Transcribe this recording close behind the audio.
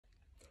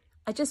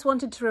I just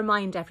wanted to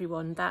remind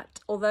everyone that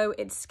although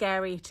it's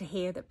scary to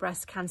hear that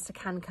breast cancer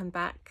can come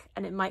back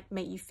and it might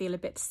make you feel a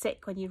bit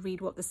sick when you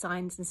read what the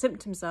signs and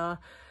symptoms are,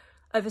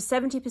 over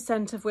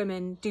 70% of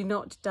women do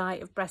not die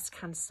of breast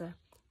cancer.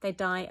 They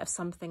die of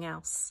something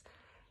else.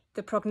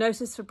 The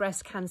prognosis for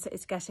breast cancer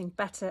is getting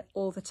better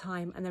all the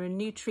time, and there are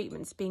new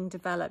treatments being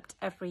developed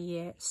every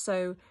year.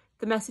 So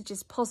the message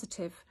is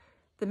positive.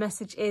 The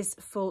message is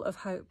full of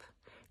hope.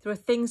 There are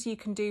things you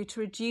can do to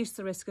reduce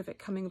the risk of it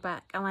coming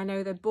back. And I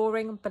know they're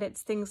boring, but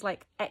it's things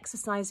like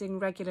exercising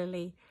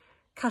regularly,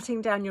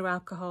 cutting down your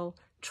alcohol,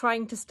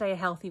 trying to stay a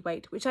healthy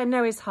weight, which I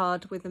know is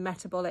hard with the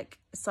metabolic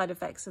side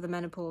effects of the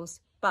menopause,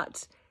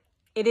 but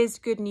it is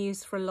good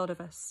news for a lot of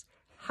us.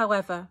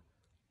 However,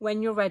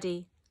 when you're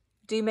ready,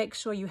 do make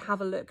sure you have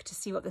a look to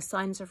see what the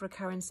signs of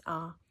recurrence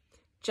are,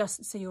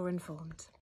 just so you're informed.